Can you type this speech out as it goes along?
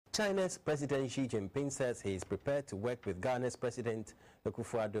China's President Xi Jinping says he is prepared to work with Ghana's President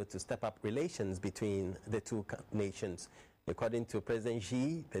Akufo-Addo to step up relations between the two nations. According to President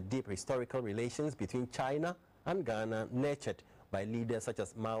Xi, the deep historical relations between China and Ghana, nurtured by leaders such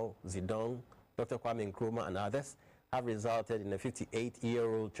as Mao Zedong, Dr. Kwame Nkrumah, and others, have resulted in a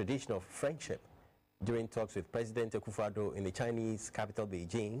 58-year-old tradition of friendship. During talks with President Akufo-Addo in the Chinese capital,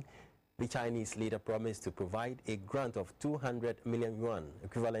 Beijing, the Chinese leader promised to provide a grant of 200 million yuan,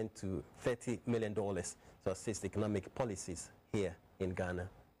 equivalent to $30 million, to assist economic policies here in Ghana.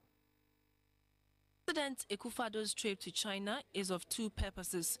 President Akufo-Addo's trip to China is of two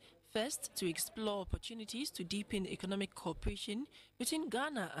purposes. First, to explore opportunities to deepen economic cooperation between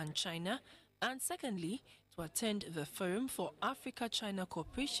Ghana and China, and secondly, to attend the Forum for Africa-China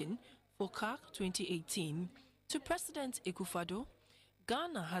Cooperation, FOCAC 2018. To President Akufo-Addo,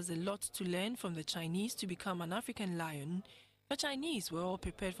 Ghana has a lot to learn from the Chinese to become an African lion. The Chinese were all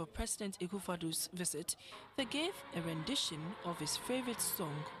prepared for President Akufo-Addo's visit. They gave a rendition of his favorite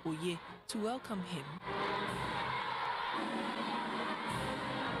song, Oye, to welcome him.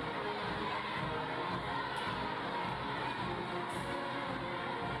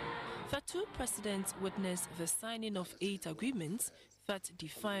 The two presidents witnessed the signing of 8 agreements that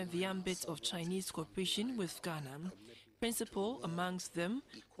define the ambit of Chinese cooperation with Ghana. Principal amongst them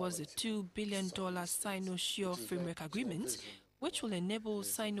was a $2 billion Sino-Shore Framework Agreement, which will enable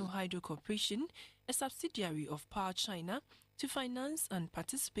Sino Hydro Corporation, a subsidiary of Power China, to finance and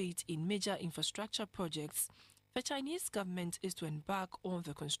participate in major infrastructure projects. The Chinese government is to embark on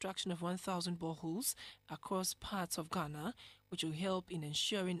the construction of 1,000 boreholes across parts of Ghana, which will help in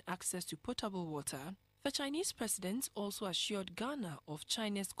ensuring access to potable water. The Chinese president also assured Ghana of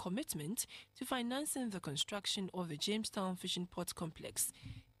China's commitment to financing the construction of the Jamestown Fishing Port Complex,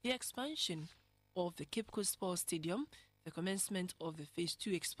 the expansion of the Cape Coast Sports Stadium, the commencement of the Phase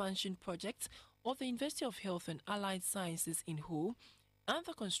 2 expansion project of the University of Health and Allied Sciences in Ho, and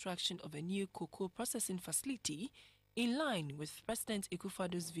the construction of a new cocoa processing facility, in line with President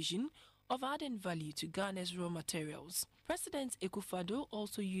Akufo-Addo's vision of adding value to Ghana's raw materials. President Akufo-Addo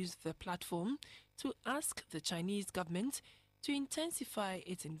also used the platform to ask the Chinese government to intensify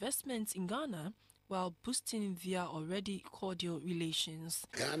its investments in Ghana while boosting their already cordial relations.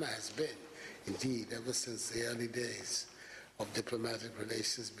 Ghana has been, indeed, ever since the early days of diplomatic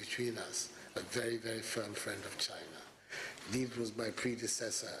relations between us, a very, very firm friend of China. Indeed, was my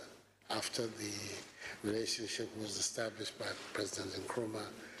predecessor after the relationship was established by President Nkrumah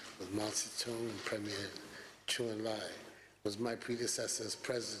with Mao Zedong and Premier Yuan. Was my predecessor as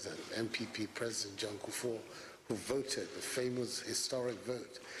president, MPP President John Kufuor, who voted the famous historic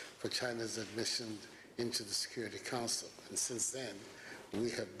vote for China's admission into the Security Council. And since then, we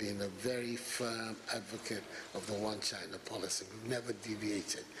have been a very firm advocate of the One China policy. We've never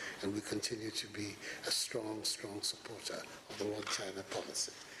deviated, and we continue to be a strong, strong supporter of the One China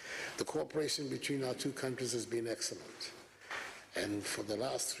policy. The cooperation between our two countries has been excellent. And for the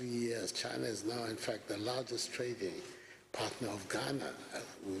last 3 years, China is now, in fact, the largest trading partner of Ghana.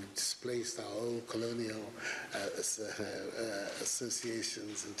 We've displaced our old colonial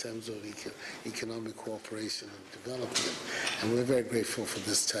associations in terms of economic cooperation and development. And we're very grateful for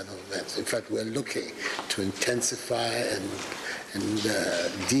this turn of events. In fact, we're looking to intensify and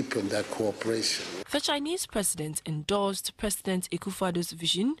deepen that cooperation. The Chinese president endorsed President Akufo-Addo's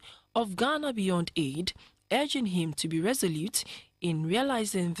vision of Ghana beyond aid, urging him to be resolute in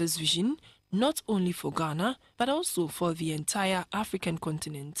realizing this vision not only for Ghana, but also for the entire African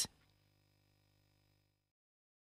continent.